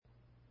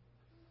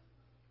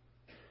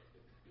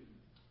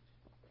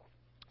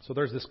So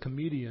there's this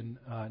comedian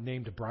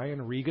named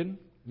Brian Regan.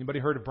 Anybody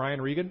heard of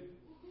Brian Regan?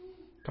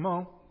 Come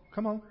on.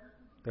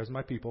 There's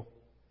my people.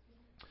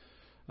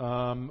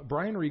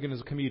 Brian Regan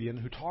is a comedian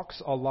who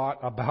talks a lot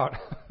about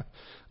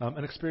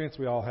an experience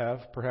we all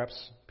have, perhaps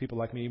people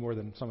like me more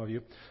than some of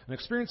you, an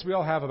experience we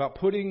all have about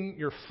putting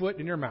your foot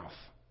in your mouth.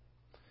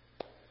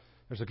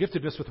 There's a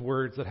giftedness with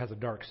words that has a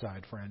dark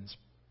side, friends.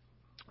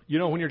 You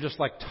know, when you're just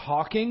like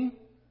talking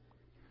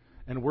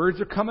and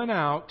words are coming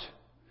out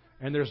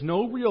and there's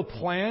no real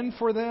plan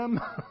for them,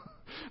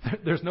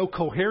 there's no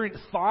coherent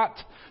thought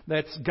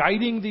that's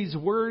guiding these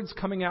words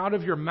coming out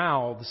of your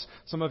mouths.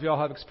 Some of y'all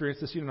have experienced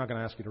this. I'm not going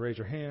to ask you to raise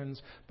your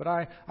hands, but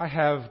I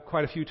have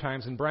quite a few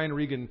times. And Brian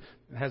Regan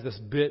has this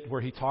bit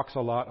where he talks a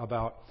lot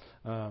about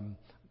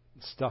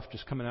stuff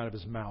just coming out of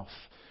his mouth.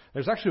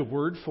 There's actually a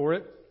word for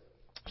it.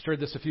 I shared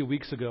this a few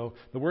weeks ago.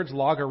 The word's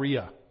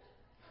logorrhea.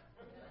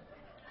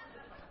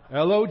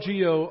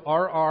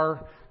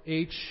 Logorrhea.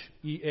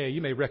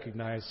 You may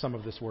recognize some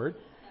of this word.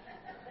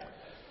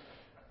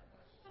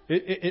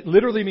 It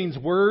literally means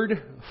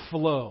word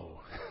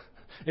flow.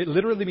 It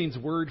literally means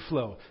word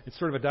flow. It's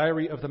sort of a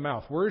diary of the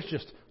mouth. Words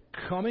just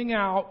coming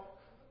out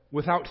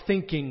without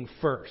thinking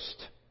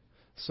first.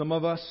 Some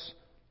of us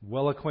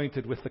well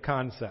acquainted with the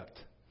concept.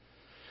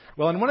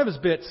 Well, in one of his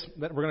bits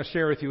that we're going to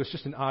share with you, it's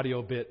just an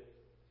audio bit.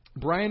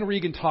 Brian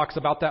Regan talks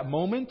about that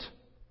moment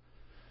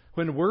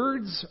when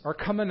words are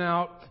coming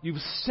out, you've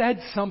said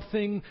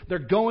something, they're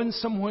going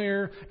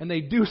somewhere, and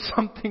they do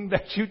something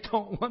that you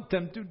don't want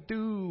them to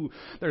do.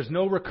 There's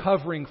no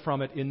recovering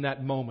from it in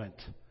that moment.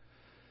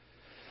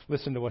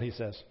 Listen to what he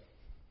says.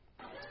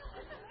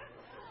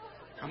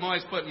 I'm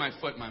always putting my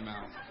foot in my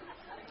mouth.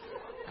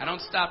 I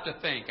don't stop to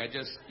think. I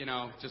just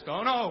go,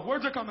 oh no,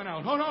 words are coming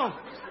out. Oh no.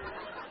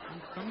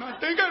 I'm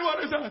not thinking,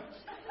 what is that?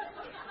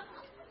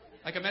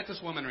 Like I met this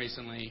woman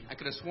recently. I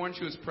could have sworn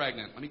she was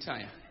pregnant. Let me tell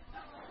you.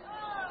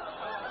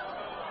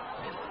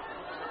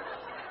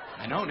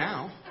 I know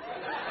now.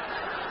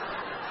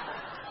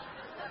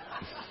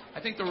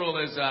 I think the rule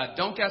is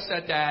don't guess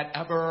at that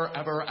ever.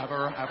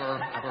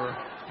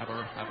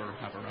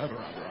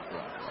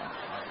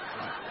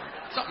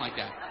 Something like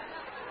that.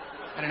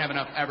 I didn't have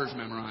enough evers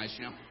memorized,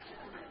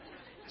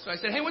 So I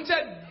said, hey, when's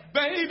that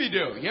baby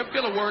due? You ever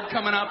feel a word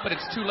coming up, but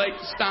it's too late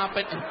to stop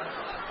it?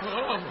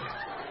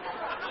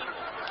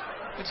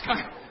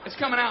 It's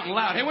coming out and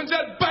loud. Hey, when's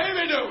that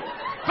baby due?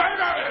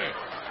 Baby!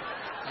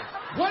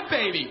 What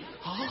baby?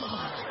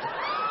 Oh.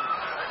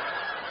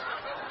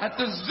 At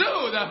the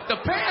zoo, the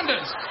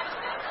pandas.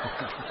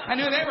 I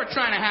knew they were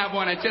trying to have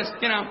one. I just,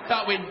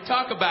 thought we'd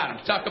talk about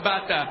them. Talk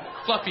about the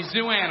fluffy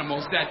zoo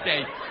animals that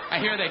I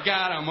hear they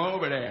got them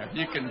over there.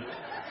 You can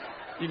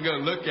go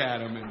look at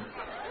them and,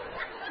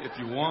 if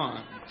you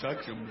want,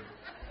 touch them.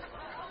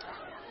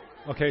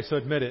 Okay, so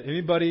admit it.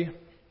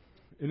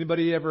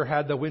 Anybody ever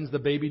had the when's the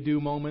baby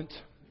due moment?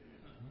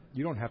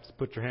 You don't have to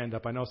put your hand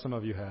up. I know some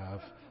of you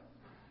have.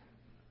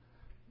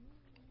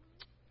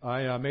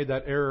 I made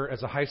that error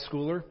as a high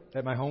schooler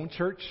at my home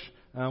church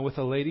with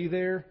a lady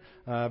there.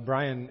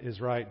 Brian is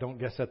right. Don't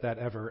guess at that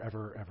ever.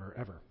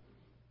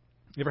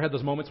 You ever had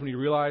those moments when you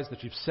realize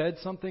that you've said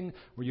something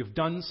or you've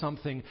done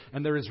something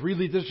and there's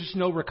just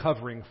no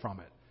recovering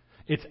from it?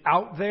 It's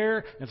out there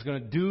and it's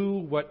going to do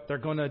what they're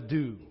going to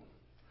do.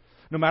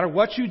 No matter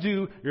what you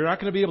do, you're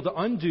not going to be able to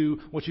undo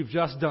what you've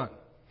just done.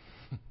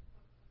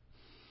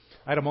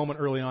 I had a moment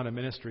early on in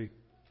ministry.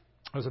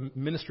 I was a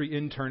ministry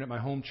intern at my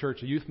home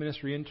church, a youth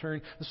ministry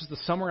intern. This was the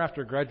summer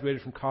after I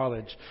graduated from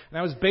college. And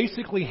I was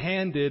basically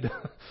handed,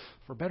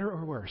 for better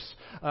or worse,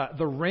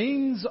 the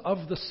reins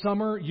of the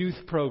summer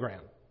youth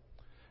program.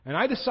 And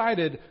I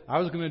decided I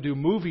was going to do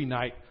movie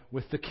night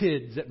with the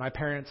kids at my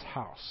parents'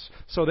 house.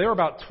 So there were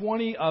about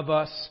 20 of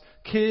us,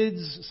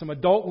 kids, some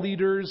adult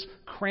leaders,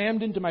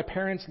 crammed into my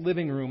parents'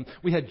 living room.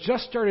 We had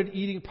just started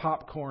eating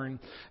popcorn.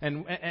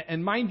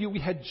 And mind you, we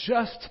had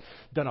just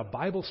done a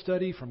Bible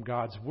study from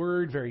God's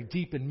Word, very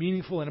deep and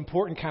meaningful and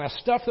important kind of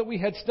stuff that we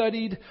had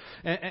studied.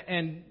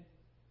 And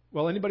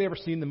well, anybody ever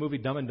seen the movie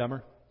Dumb and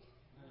Dumber?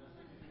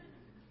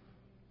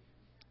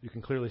 You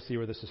can clearly see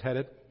where this is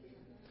headed.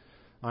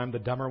 I'm the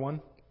dumber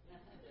one.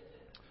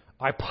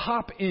 I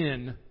pop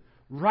in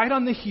right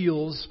on the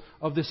heels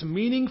of this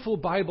meaningful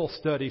Bible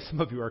study. Some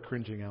of you are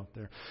cringing out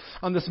there.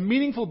 On this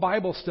meaningful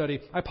Bible study,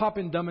 I pop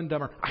in Dumb and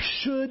Dumber. I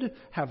should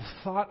have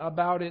thought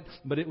about it,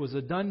 but it was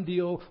a done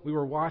deal. We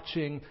were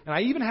watching, and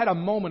I even had a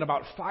moment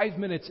about 5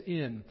 minutes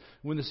in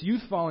when this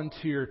youth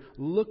volunteer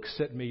looks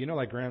at me,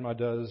 like Grandma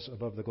does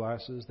above the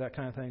glasses, that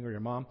kind of thing, or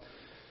your mom.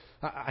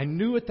 I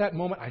knew at that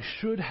moment I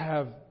should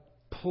have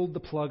pulled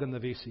the plug on the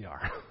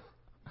VCR.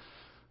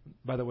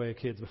 By the way,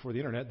 kids, before the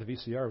internet, the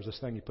VCR was this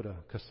thing you put a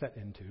cassette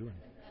into,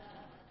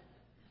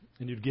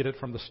 and you'd get it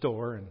from the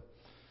store, and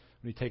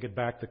when you take it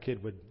back, the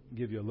kid would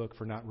give you a look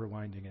for not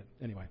rewinding it.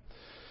 Anyway,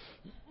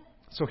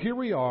 so here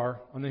we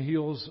are on the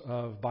heels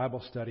of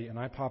Bible study, and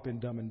I pop in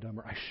Dumb and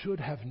Dumber. I should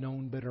have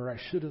known better. I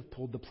should have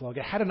pulled the plug.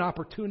 I had an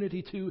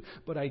opportunity to,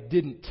 but I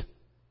didn't.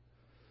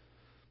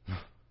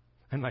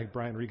 And like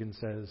Brian Regan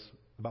says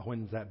about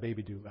when's that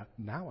baby due,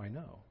 now I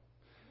know.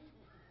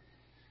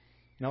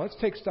 Now let's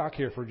take stock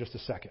here for just a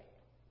second.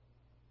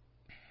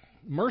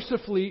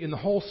 Mercifully, in the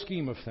whole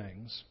scheme of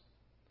things,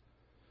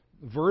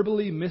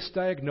 verbally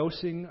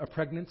misdiagnosing a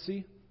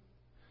pregnancy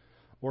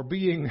or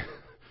being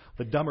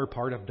the dumber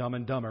part of Dumb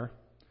and Dumber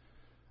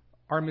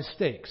are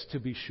mistakes, to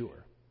be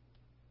sure.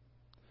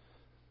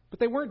 But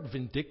they weren't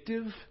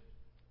vindictive.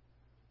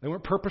 They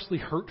weren't purposely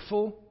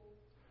hurtful.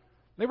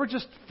 They were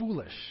just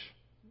foolish,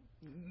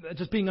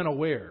 just being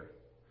unaware.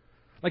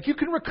 Like, you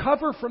can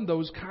recover from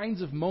those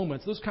kinds of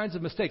moments, those kinds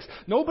of mistakes.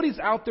 Nobody's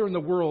out there in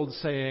the world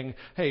saying,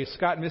 hey,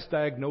 Scott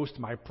misdiagnosed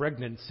my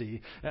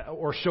pregnancy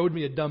or showed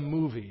me a dumb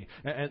movie,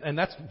 and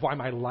that's why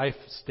my life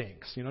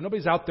stinks. You know,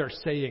 nobody's out there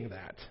saying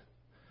that.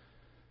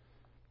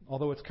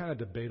 Although it's kind of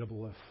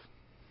debatable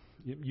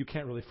if you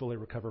can't really fully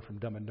recover from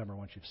Dumb and Dumber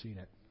once you've seen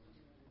it.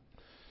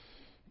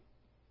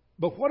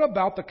 But what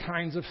about the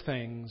kinds of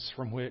things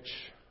from which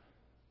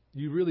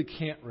you really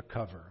can't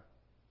recover?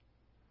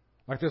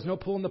 Like, there's no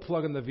pulling the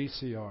plug on the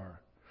VCR.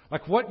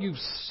 Like, what you've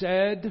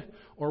said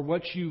or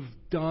what you've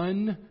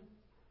done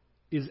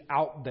is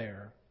out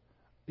there.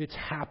 It's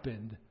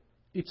happened.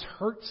 It's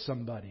hurt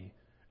somebody.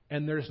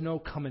 And there's no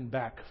coming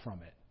back from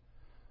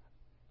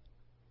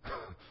it.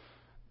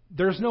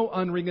 There's no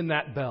unringing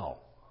that bell.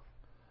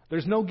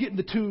 There's no getting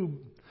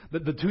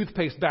the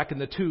toothpaste back in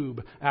the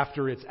tube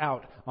after it's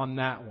out on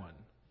that one.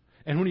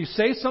 And when you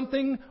say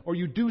something or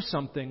you do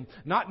something,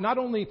 not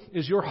only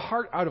is your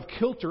heart out of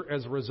kilter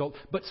as a result,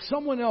 but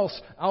someone else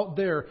out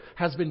there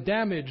has been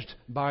damaged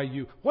by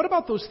you. What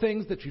about those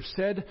things that you've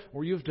said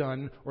or you've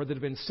done or that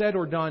have been said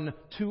or done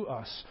to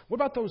us? What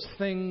about those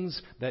things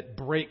that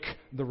break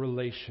the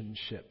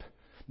relationship,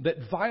 that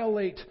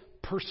violate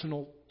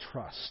personal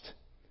trust,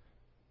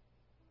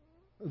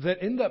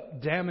 that end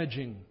up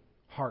damaging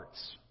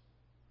hearts?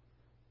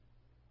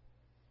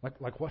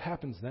 Like what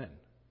happens then?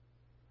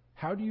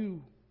 How do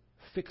you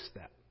fix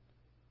that?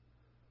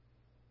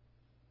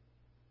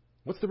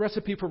 What's the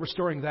recipe for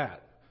restoring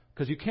that?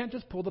 Because you can't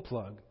just pull the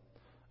plug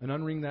and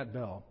unring that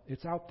bell.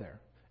 It's out there,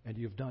 and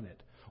you've done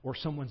it, or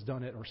someone's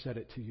done it or said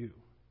it to you.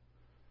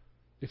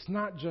 It's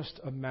not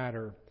just a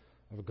matter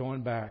of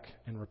going back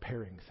and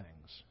repairing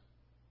things.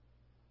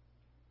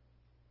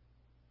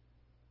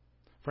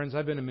 Friends,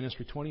 I've been in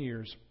ministry 20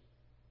 years,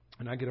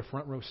 and I get a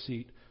front row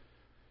seat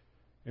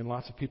in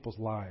lots of people's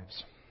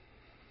lives.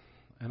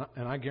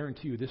 And I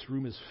guarantee you, this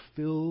room is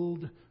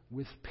filled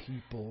with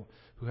people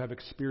who have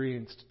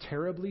experienced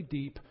terribly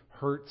deep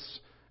hurts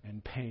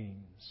and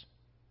pains.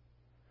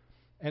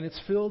 And it's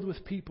filled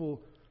with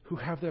people who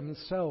have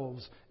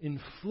themselves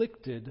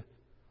inflicted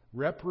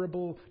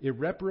irreparable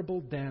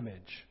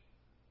damage.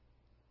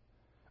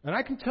 And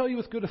I can tell you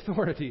with good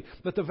authority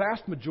that the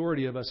vast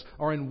majority of us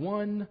are in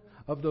one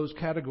of those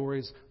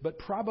categories, but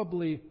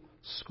probably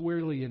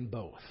squarely in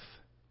both.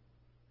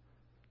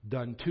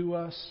 Done to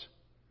us,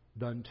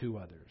 done to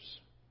others.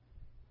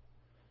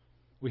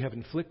 We have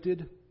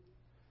inflicted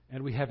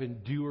and we have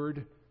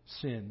endured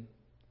sin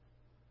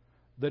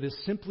that is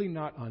simply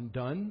not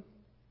undone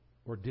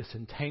or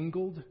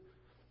disentangled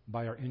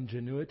by our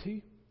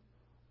ingenuity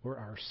or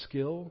our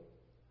skill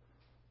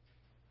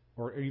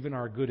or even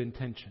our good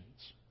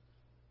intentions.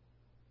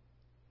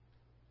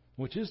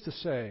 Which is to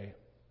say,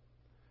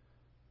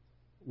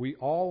 we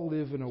all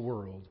live in a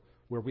world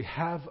where we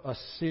have a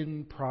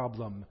sin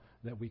problem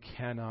that we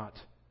cannot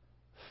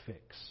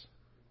fix.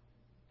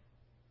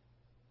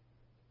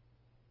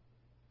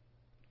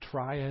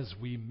 Try as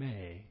we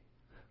may,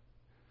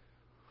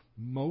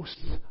 most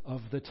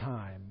of the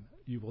time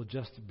you will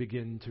just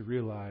begin to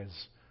realize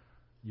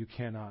you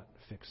cannot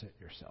fix it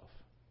yourself.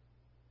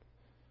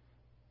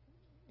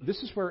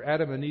 This is where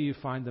Adam and Eve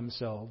find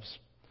themselves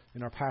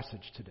in our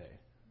passage today.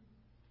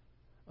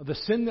 The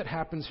sin that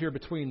happens here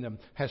between them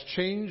has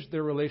changed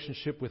their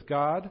relationship with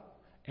God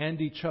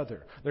and each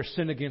other. Their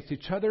sin against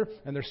each other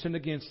and their sin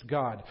against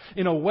God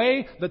in a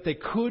way that they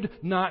could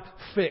not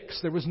fix.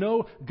 There was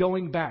no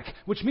going back,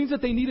 which means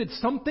that they needed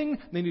something,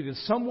 they needed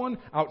someone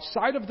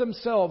outside of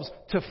themselves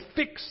to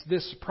fix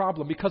this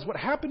problem. Because what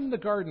happened in the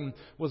garden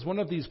was one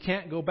of these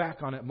can't go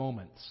back on it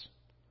moments.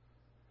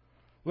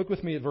 Look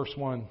with me at verse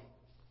 1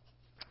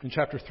 in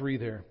chapter 3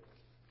 there.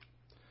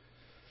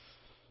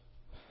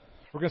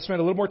 We're going to spend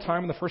a little more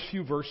time in the first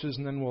few verses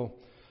and then we'll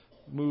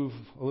move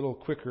a little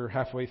quicker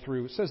halfway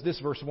through. It says this,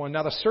 verse 1,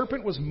 "Now the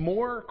serpent was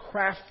more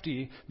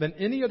crafty than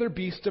any other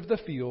beast of the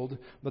field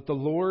that the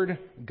Lord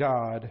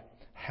God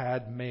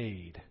had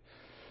made."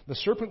 The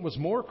serpent was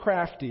more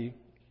crafty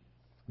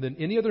than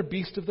any other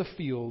beast of the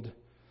field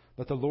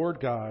that the Lord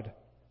God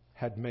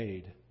had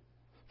made.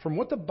 From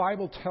what the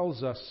Bible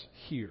tells us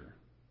here,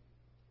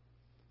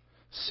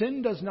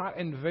 sin does not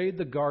invade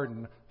the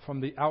garden from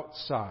the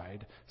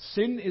outside.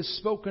 Sin is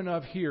spoken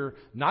of here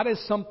not as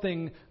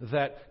something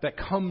that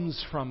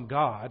comes from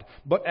God,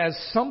 but as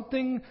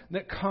something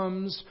that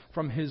comes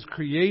from His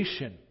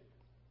creation.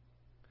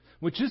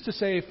 Which is to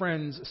say,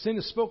 friends, sin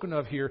is spoken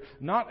of here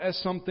not as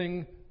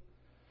something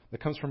that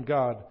comes from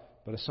God,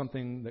 but as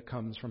something that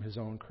comes from His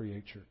own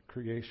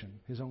creation,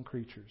 His own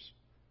creatures.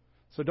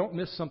 So don't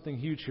miss something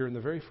huge here in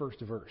the very first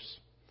verse.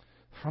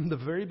 From the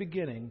very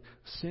beginning,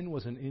 sin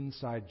was an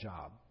inside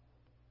job.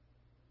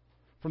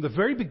 From the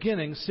very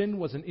beginning, sin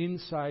was an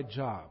inside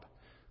job.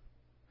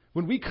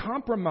 When we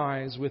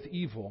compromise with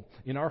evil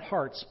in our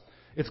hearts,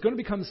 it's going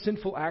to become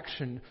sinful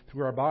action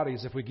through our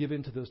bodies if we give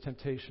in to those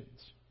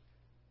temptations.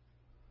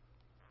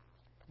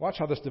 Watch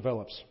how this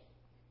develops.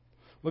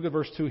 Look at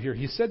verse 2 here.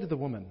 He said to the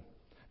woman,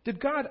 "Did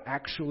God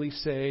actually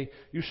say,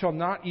 'You shall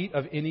not eat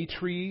of any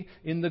tree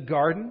in the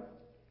garden'?"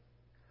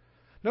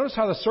 Notice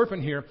how the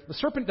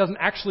serpent doesn't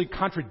actually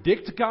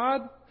contradict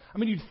God. I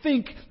mean, you'd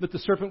think that the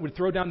serpent would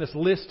throw down this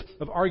list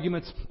of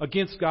arguments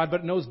against God,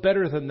 but it knows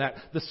better than that.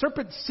 The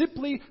serpent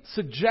simply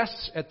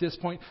suggests at this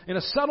point, in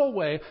a subtle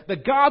way,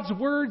 that God's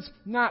word's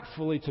not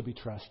fully to be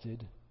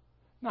trusted.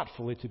 Not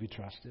fully to be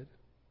trusted.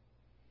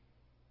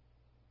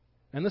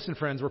 And listen,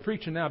 friends, we're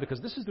preaching now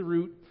because this is the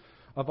root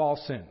of all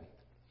sin.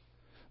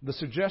 The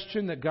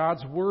suggestion that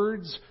God's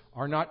words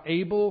are not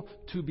able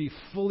to be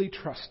fully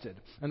trusted.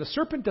 And the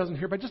serpent doesn't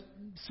hear by just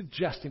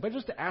suggesting, by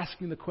just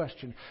asking the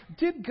question,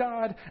 did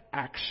God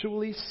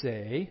actually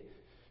say,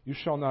 "You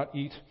shall not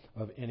eat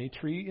of any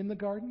tree in the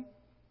garden"?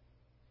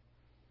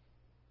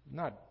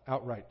 Not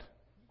outright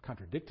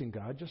contradicting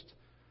God, just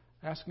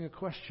asking a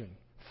question,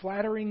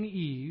 flattering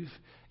Eve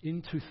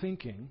into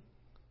thinking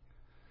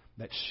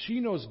that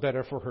she knows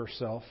better for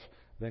herself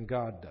than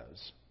God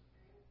does.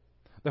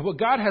 That what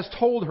God has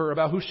told her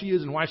about who she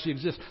is and why she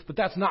exists, that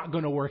that's not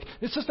going to work.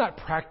 It's just not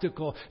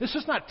practical. It's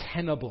just not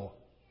tenable.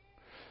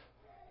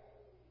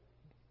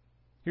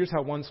 Here's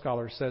how one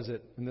scholar says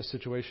it in this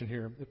situation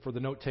here. For the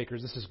note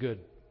takers, this is good.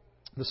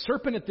 The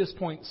serpent at this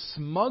point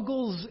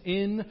smuggles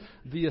in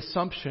the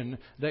assumption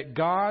that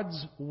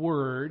God's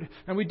word,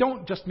 and we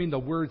don't just mean the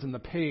words in the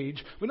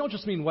page, we don't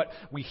just mean what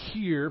we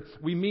hear,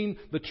 we mean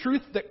the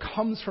truth that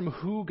comes from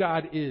who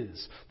God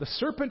is. The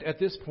serpent at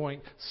this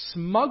point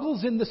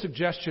smuggles in the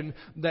suggestion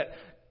that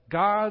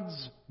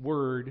God's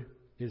word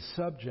is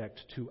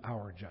subject to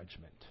our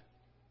judgment.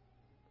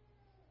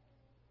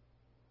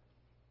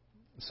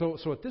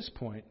 So at this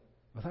point,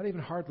 without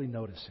even hardly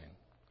noticing,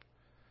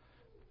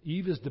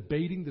 Eve is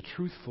debating the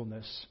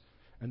truthfulness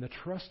and the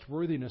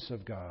trustworthiness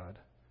of God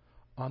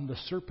on the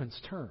serpent's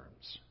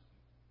terms.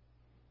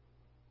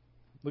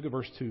 Look at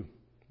verse 2.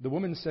 The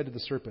woman said to the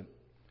serpent,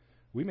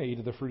 "We may eat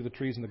of the fruit of the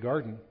trees in the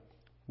garden,"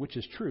 which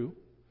is true.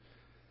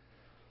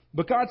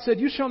 But God said,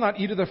 "You shall not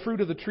eat of the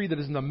fruit of the tree that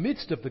is in the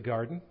midst of the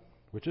garden,"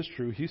 which is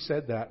true. He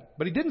said that.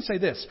 But he didn't say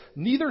this,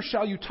 "Neither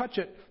shall you touch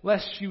it,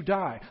 lest you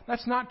die."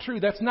 That's not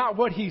true. That's not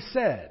what he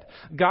said.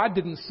 God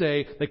didn't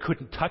say they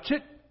couldn't touch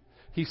it.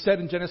 He said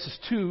in Genesis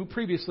 2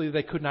 previously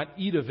they could not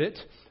eat of it,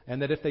 and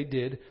that if they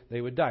did,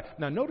 they would die.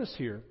 Now notice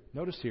here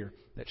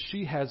that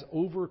she has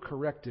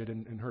overcorrected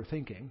in her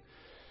thinking.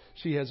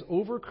 She has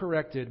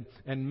overcorrected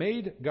and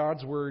made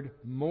God's word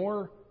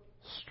more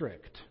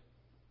strict,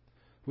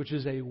 which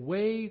is a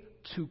way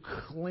to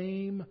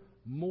claim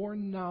more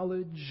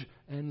knowledge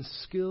and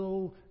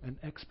skill and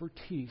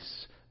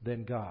expertise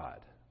than God.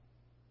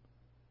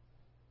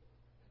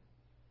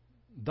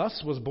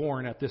 Thus was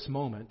born at this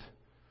moment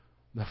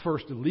the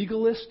first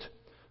legalist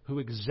who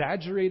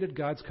exaggerated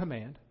God's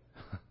command,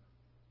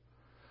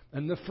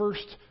 and the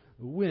first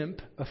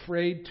wimp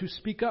afraid to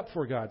speak up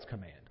for God's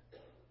command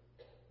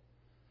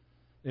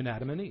in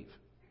Adam and Eve.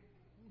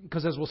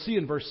 Because as we'll see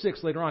in verse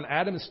 6 later on,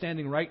 Adam is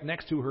standing right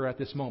next to her at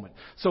this moment.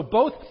 So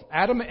both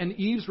Adam and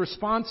Eve's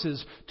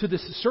responses to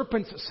this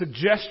serpent's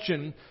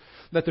suggestion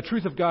that the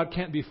truth of God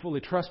can't be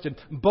fully trusted,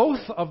 both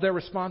of their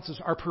responses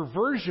are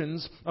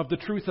perversions of the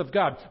truth of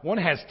God. One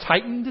has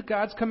tightened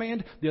God's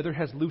command, the other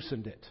has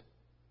loosened it.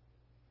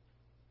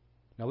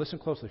 Now listen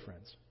closely,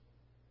 friends.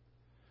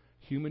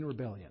 Human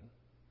rebellion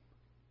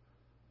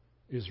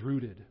is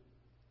rooted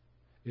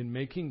in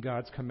making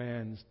God's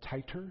commands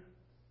tighter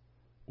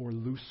or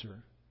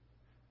looser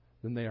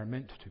than they are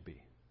meant to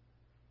be.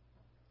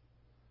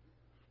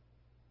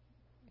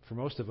 For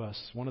most of us,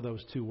 one of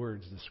those two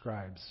words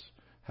describes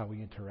how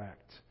we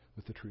interact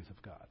with the truth of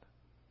God.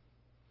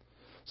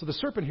 So the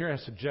serpent here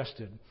has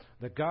suggested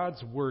that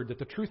God's word, that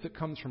the truth that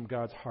comes from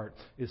God's heart,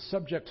 is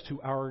subject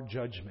to our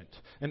judgment.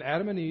 And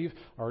Adam and Eve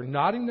are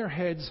nodding their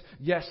heads,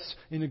 yes,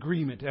 in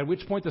agreement. At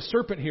which point the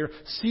serpent here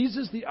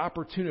seizes the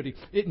opportunity.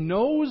 It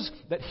knows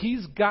that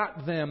he's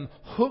got them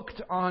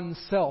hooked on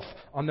self,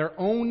 on their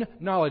own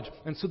knowledge.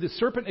 And so the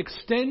serpent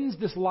extends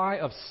this lie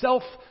of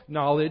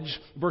self-knowledge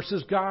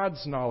versus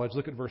God's knowledge.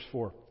 Look at verse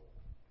 4.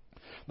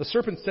 The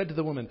serpent said to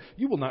the woman,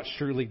 "You will not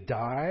surely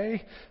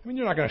die." I mean,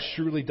 you're not going to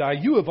surely die.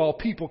 You of all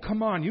people,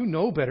 come on, you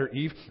know better,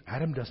 Eve.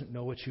 Adam doesn't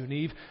know what you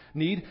need.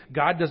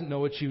 God doesn't know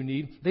what you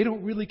need. They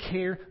don't really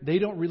care. They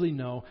don't really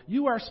know.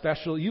 You are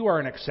special. You are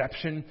an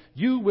exception.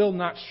 You will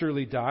not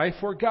surely die,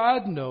 for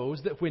God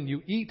knows that when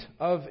you eat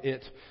of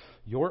it,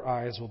 your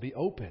eyes will be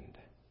opened.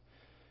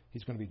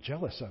 He's going to be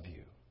jealous of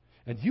you.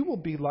 And you will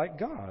be like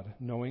God,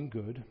 knowing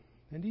good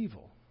and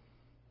evil.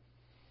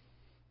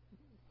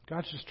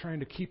 God's just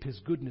trying to keep His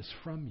goodness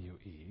from you,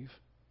 Eve.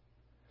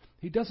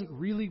 He doesn't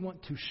really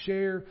want to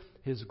share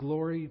His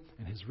glory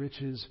and His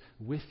riches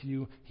with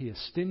you. He is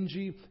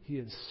stingy. He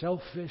is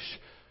selfish.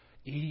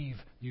 Eve,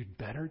 you'd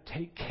better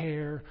take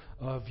care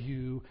of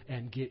you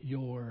and get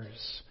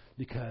yours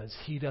because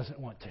he doesn't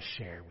want to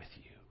share with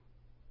you.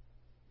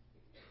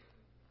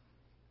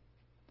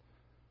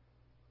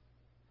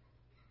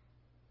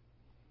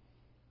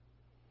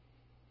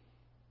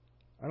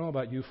 I don't know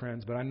about you,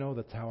 friends, but I know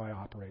that's how I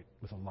operate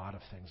with a lot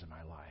of things in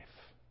my life.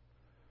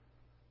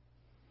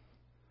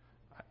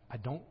 I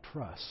don't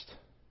trust,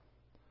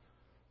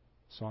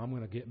 so I'm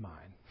going to get mine.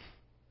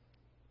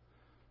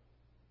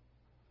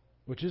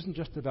 Which isn't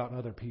just about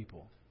other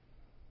people.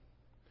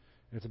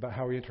 It's about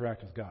how we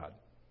interact with God.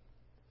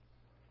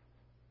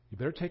 You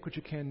better take what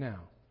you can now,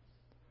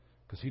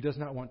 because he does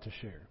not want to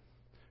share.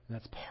 And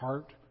that's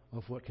part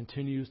of what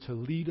continues to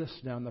lead us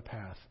down the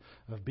path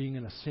of being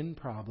in a sin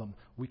problem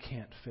we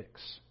can't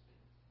fix.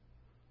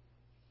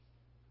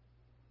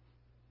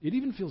 It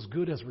even feels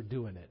good as we're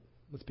doing it,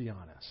 let's be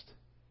honest.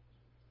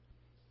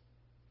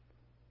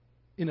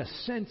 In a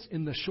sense,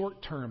 in the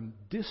short term,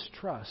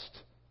 distrust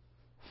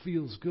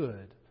feels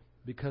good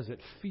because it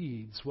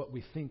feeds what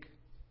we think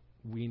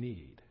we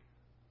need.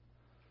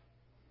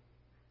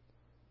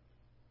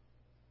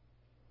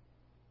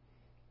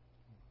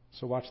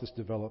 So watch this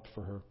develop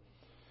for her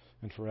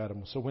and for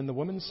Adam. So when the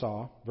woman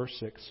saw, verse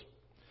 6,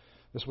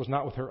 this was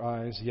not with her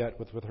eyes yet,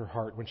 but with her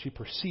heart, when she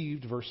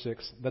perceived, verse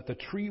 6, that the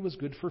tree was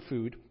good for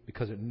food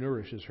because it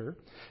nourishes her,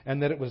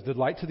 and that it was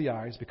delight to the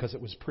eyes because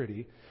it was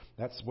pretty.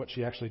 That's what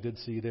she actually did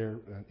see there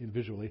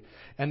visually.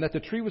 And that the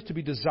tree was to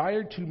be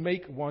desired to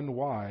make one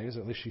wise,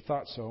 at least she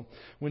thought so.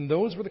 When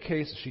those were the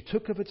case, she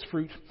took of its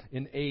fruit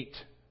and ate.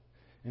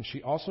 And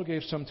she also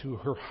gave some to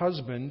her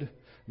husband.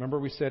 Remember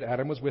we said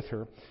Adam was with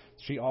her.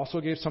 She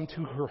also gave some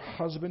to her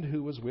husband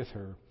who was with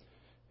her,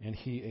 and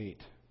he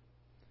ate.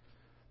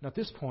 Now at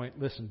this point,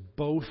 listen,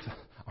 both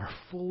are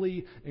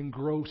fully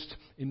engrossed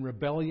in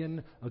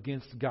rebellion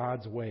against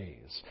God's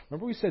ways.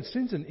 Remember we said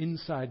sin's an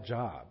inside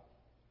job.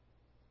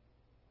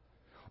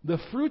 The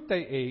fruit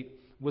they ate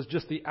was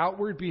just the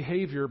outward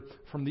behavior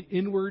from the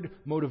inward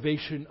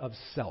motivation of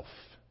self.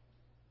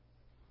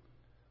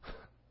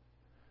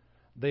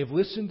 They've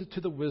listened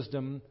to the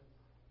wisdom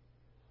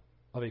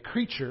of a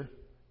creature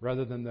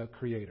rather than the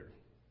Creator,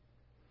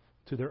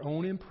 to their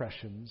own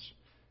impressions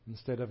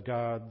instead of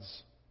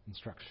God's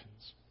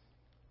instructions.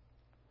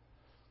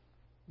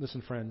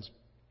 Listen, friends,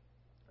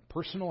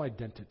 personal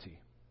identity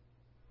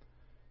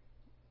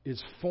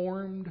is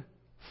formed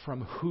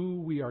from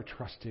who we are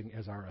trusting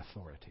as our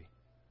authority.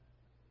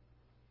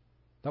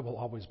 That will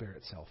always bear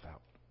itself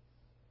out.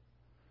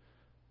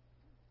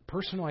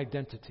 Personal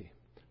identity,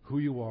 who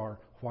you are,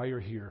 why you're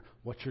here,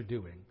 what you're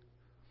doing,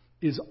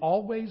 is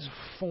always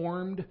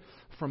formed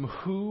from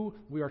who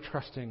we are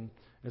trusting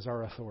as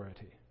our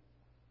authority.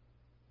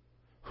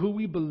 Who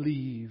we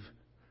believe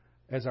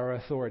as our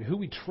authority, who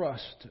we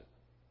trust,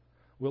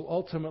 will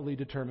ultimately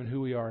determine who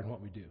we are and what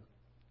we do.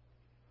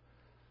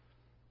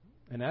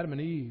 And Adam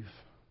and Eve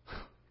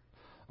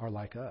are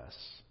like us.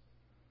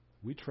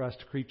 We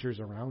trust creatures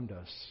around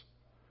us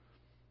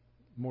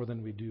more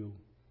than we do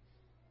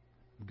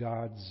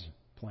God's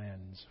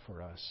plans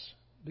for us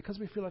because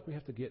we feel like we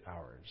have to get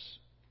ours.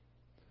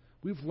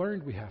 We've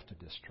learned we have to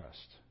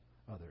distrust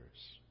others.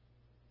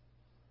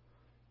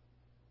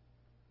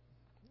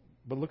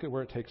 But look at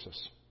where it takes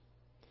us.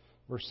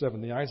 Verse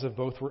 7, the eyes of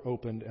both were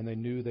opened and they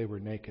knew they were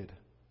naked.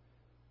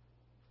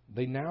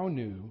 They now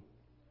knew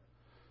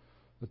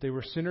that they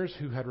were sinners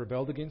who had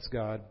rebelled against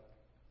God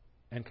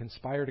and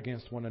conspired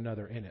against one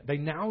another in it. They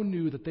now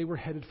knew that they were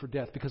headed for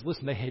death because,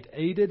 listen, they had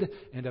aided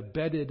and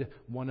abetted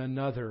one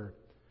another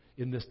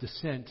in this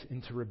descent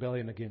into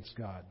rebellion against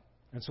God.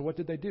 And so what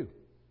did they do?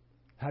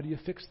 How do you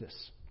fix this?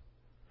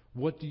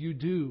 What do you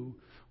do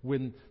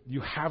when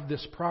you have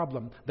this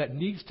problem that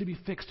needs to be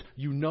fixed?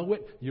 You know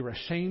it. You're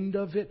ashamed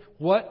of it.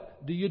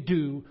 What do you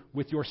do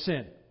with your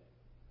sin?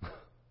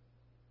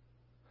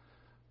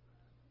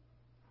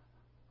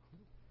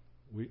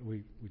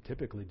 We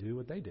typically do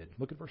what they did.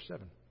 Look at verse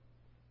 7.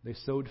 They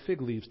sewed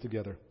fig leaves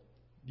together.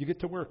 You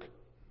get to work.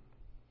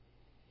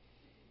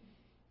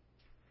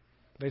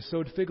 They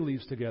sewed fig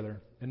leaves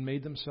together and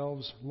made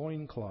themselves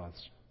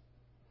loincloths.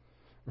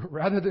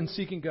 Rather than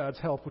seeking God's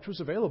help, which was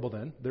available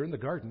then, they're in the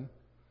garden,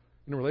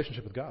 in a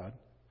relationship with God.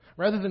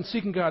 Rather than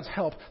seeking God's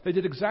help, they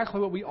did exactly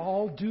what we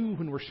all do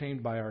when we're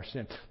shamed by our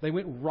sin. They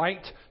went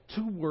right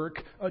to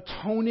work,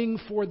 atoning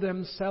for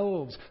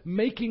themselves,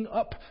 making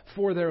up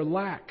for their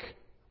lack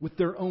with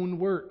their own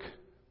work.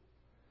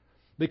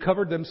 They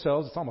covered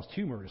themselves, it's almost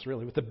humorous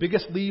really, with the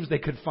biggest leaves they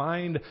could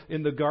find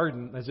in the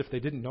garden, as if they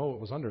didn't know what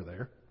was under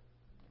there.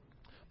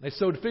 They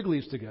sewed fig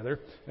leaves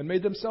together and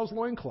made themselves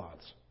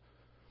loincloths.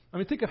 I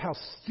mean, think of how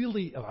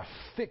silly of a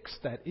fix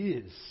that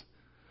is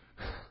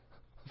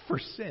for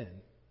sin.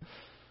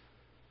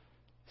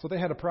 So they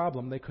had a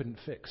problem they couldn't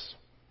fix.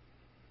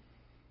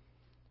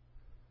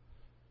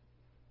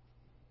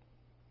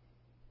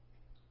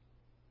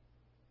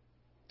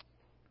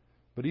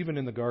 But even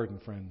in the garden,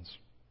 friends,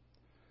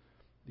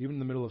 even in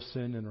the middle of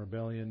sin and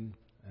rebellion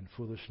and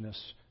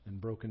foolishness and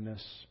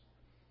brokenness,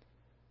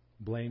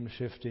 blame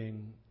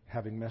shifting,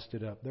 having messed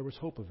it up, there was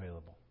hope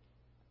available.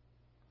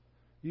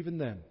 Even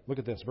then, look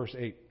at this, verse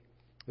 8.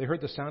 They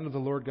heard the sound of the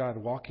Lord God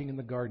walking in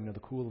the garden of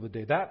the cool of the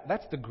day.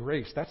 That's the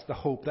grace. That's the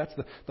hope. That's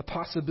the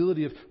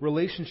possibility of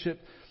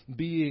relationship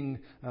being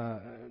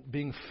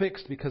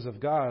fixed because of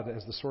God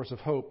as the source of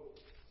hope.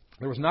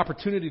 There was an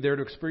opportunity there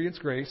to experience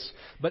grace,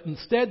 but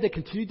instead they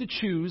continued to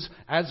choose,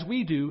 as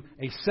we do,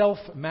 a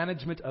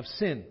self-management of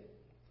sin.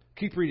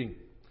 Keep reading.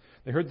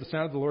 They heard the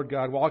sound of the Lord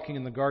God walking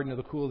in the garden of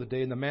the cool of the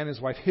day, and the man and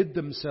his wife hid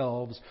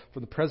themselves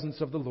from the presence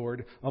of the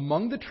Lord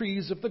among the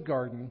trees of the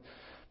garden,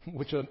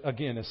 which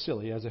again is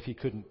silly, as if he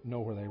couldn't know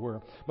where they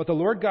were. But the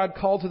Lord God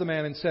called to the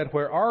man and said,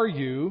 "Where are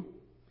you?"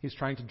 He's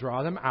trying to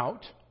draw them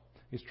out.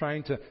 He's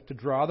trying to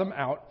draw them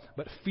out.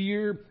 But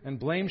fear and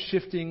blame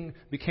shifting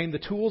became the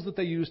tools that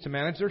they used to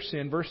manage their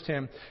sin. Verse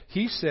 10,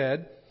 he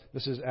said,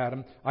 this is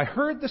Adam, "I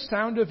heard the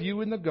sound of you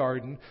in the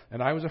garden,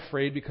 and I was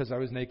afraid because I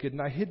was naked,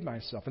 and I hid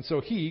myself." And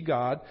so he,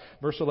 God,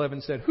 verse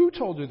 11, said, "Who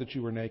told you that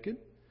you were naked?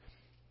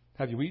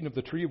 Have you eaten of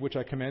the tree of which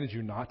I commanded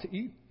you not to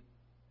eat?"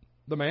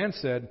 The man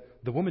said,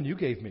 "The woman you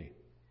gave me.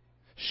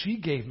 She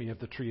gave me of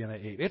the tree and I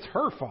ate. It's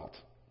her fault."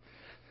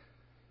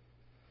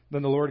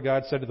 Then the Lord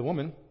God said to the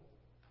woman,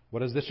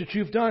 "What is this that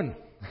you've done?"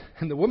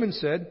 And the woman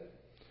said,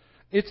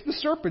 "It's the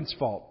serpent's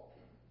fault.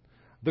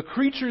 The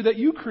creature that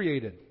you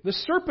created. The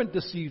serpent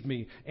deceived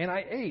me and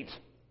I ate."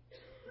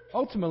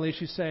 Ultimately,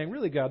 she's saying,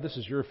 really, God, this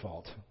is your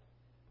fault.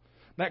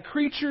 That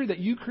creature that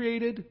you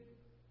created.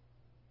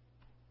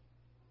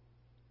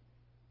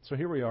 So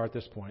here we are at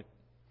this point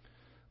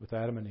with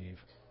Adam and Eve.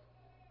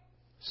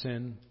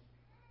 Sin,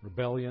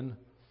 rebellion,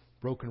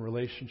 broken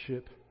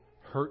relationship,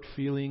 hurt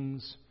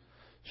feelings,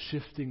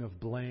 shifting of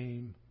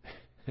blame.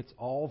 It's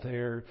all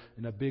there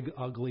in a big,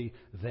 ugly,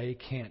 they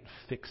can't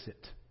fix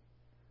it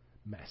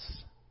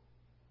mess.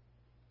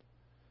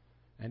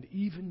 And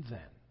even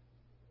then,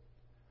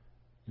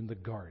 in the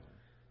garden,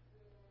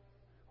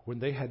 when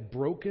they had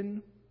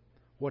broken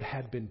what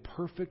had been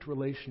perfect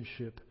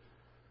relationship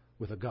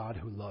with a God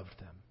who loved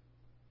them,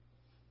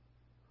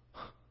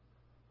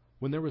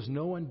 when there was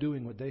no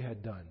undoing what they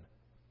had done,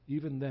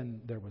 even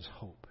then there was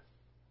hope.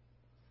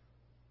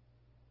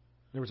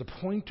 There was a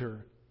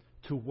pointer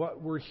to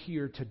what we're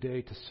here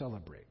today to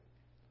celebrate.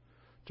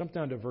 Jump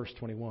down to verse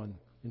 21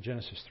 in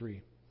Genesis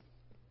 3.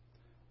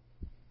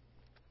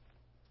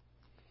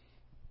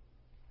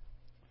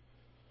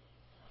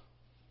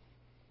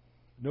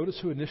 Notice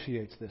who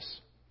initiates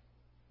this.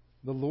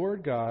 The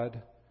Lord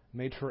God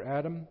made for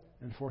Adam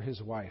and for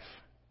his wife,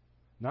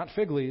 not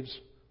fig leaves,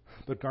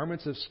 but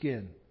garments of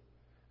skin,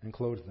 and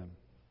clothed them.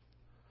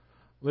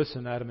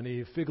 Listen, Adam and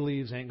Eve, fig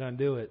leaves ain't going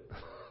to do it.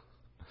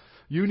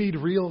 You need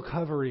real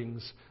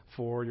coverings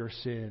for your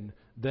sin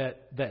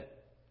that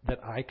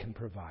I can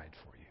provide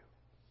for you.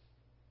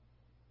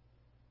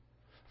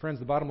 Friends,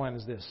 the bottom line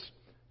is this.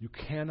 You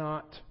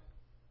cannot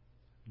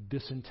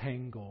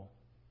disentangle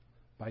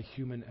by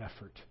human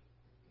effort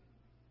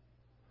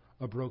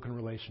a broken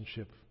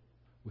relationship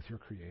with your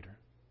Creator.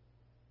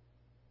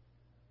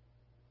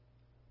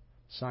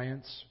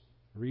 Science,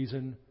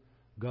 reason,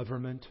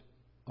 government,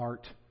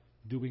 art,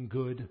 doing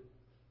good,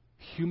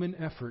 human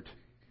effort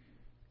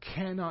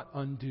cannot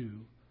undo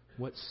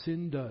what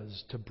sin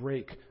does to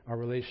break our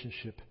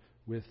relationship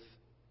with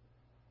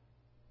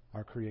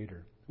our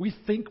Creator. We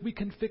think we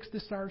can fix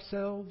this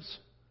ourselves.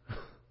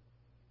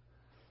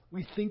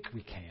 We think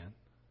we can.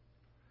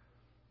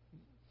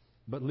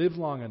 But live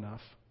long enough,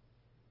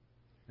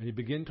 and you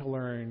begin to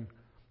learn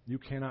you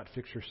cannot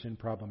fix your sin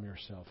problem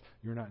yourself.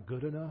 You're not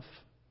good enough.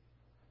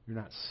 You're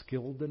not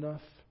skilled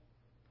enough.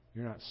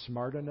 You're not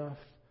smart enough.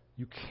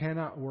 You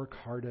cannot work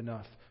hard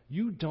enough.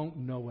 You don't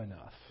know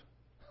enough.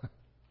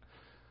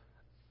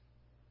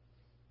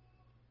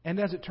 And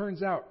as it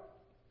turns out,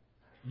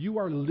 you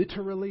are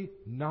literally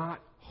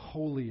not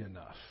holy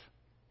enough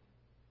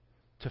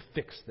to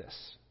fix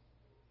this.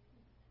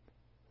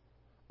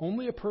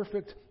 Only a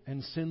perfect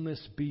and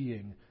sinless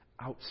being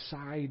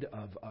outside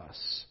of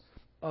us,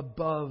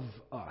 above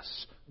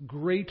us,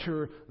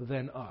 greater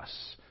than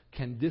us,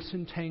 can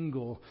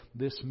disentangle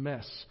this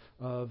mess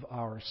of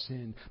our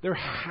sin. There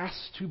has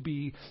to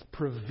be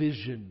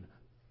provision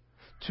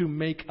to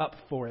make up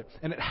for it.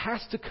 And it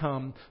has to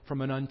come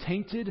from an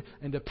untainted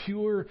and a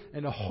pure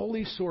and a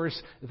holy source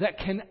that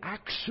can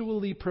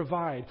actually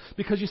provide.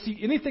 Because you see,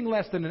 anything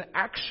less than an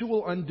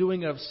actual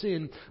undoing of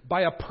sin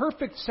by a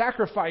perfect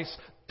sacrifice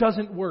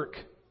doesn't work.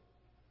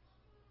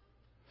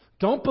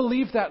 Don't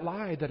believe that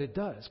lie that it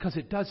does, because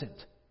it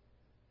doesn't.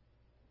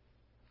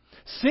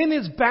 Sin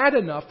is bad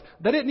enough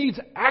that it needs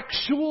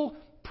actual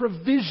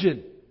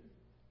provision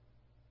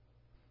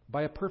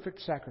by a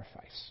perfect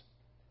sacrifice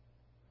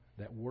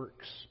that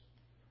works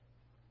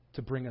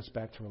to bring us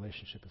back to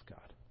relationship with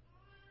God.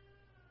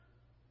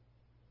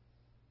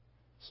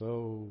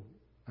 So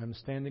I'm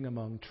standing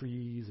among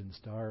trees and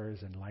stars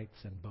and lights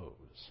and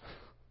bows.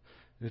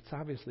 It's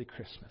obviously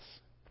Christmas.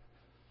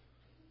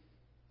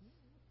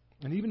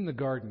 And even in the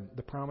garden,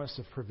 the promise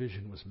of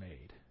provision was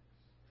made.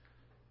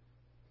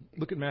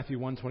 Look at Matthew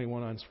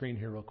 1:21 on screen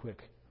here real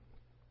quick.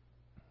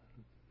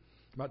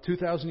 About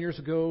 2,000 years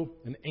ago,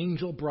 an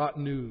angel brought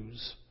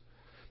news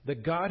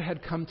that God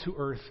had come to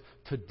earth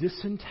to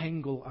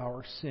disentangle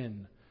our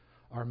sin,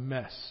 our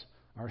mess,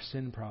 our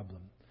sin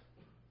problem.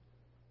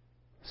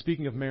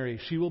 Speaking of Mary,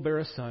 she will bear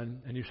a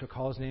son, and you shall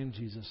call his name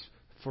Jesus,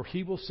 for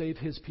he will save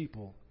his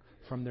people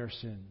from their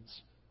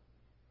sins.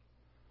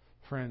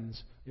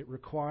 Friends, it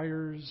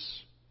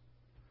requires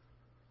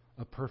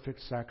a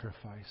perfect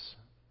sacrifice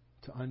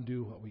to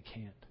undo what we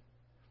can't.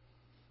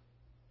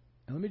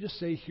 And let me just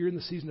say here in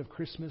the season of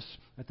Christmas,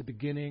 at the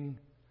beginning,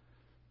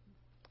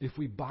 if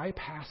we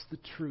bypass the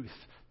truth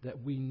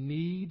that we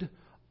need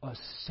a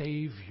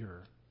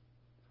Savior,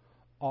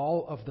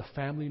 all of the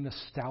family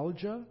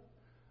nostalgia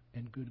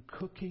and good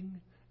cooking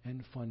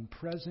and fun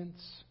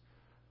presents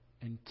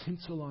and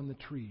tinsel on the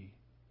tree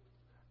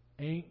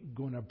ain't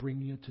going to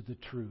bring you to the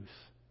truth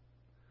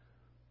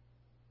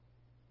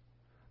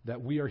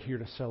that we are here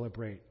to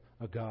celebrate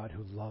a God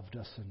who loved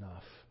us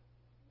enough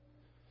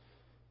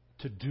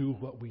to do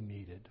what we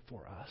needed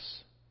for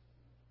us,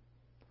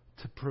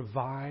 to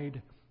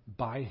provide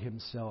by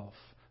himself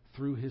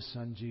through his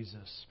Son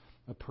Jesus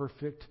a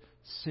perfect,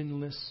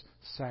 sinless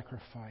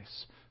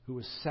sacrifice who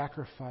was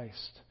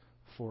sacrificed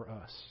for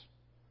us.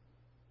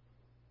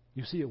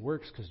 You see, it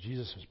works because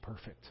Jesus was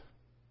perfect.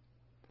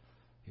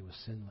 He was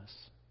sinless.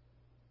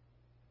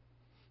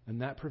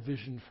 And that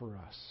provision for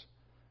us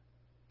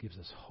gives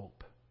us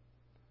hope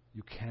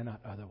you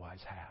cannot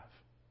otherwise have.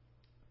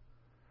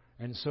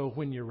 And so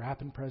when you're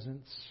wrapping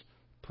presents,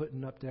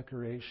 putting up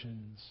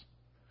decorations,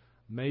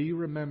 may you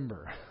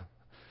remember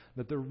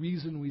that the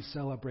reason we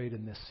celebrate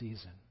in this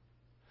season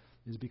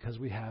is because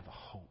we have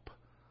hope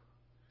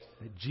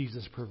that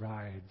Jesus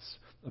provides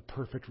a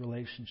perfect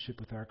relationship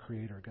with our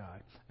Creator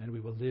God, and we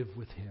will live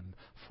with him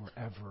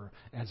forever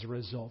as a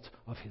result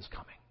of his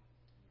coming.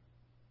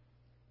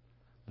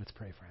 Let's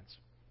pray, friends.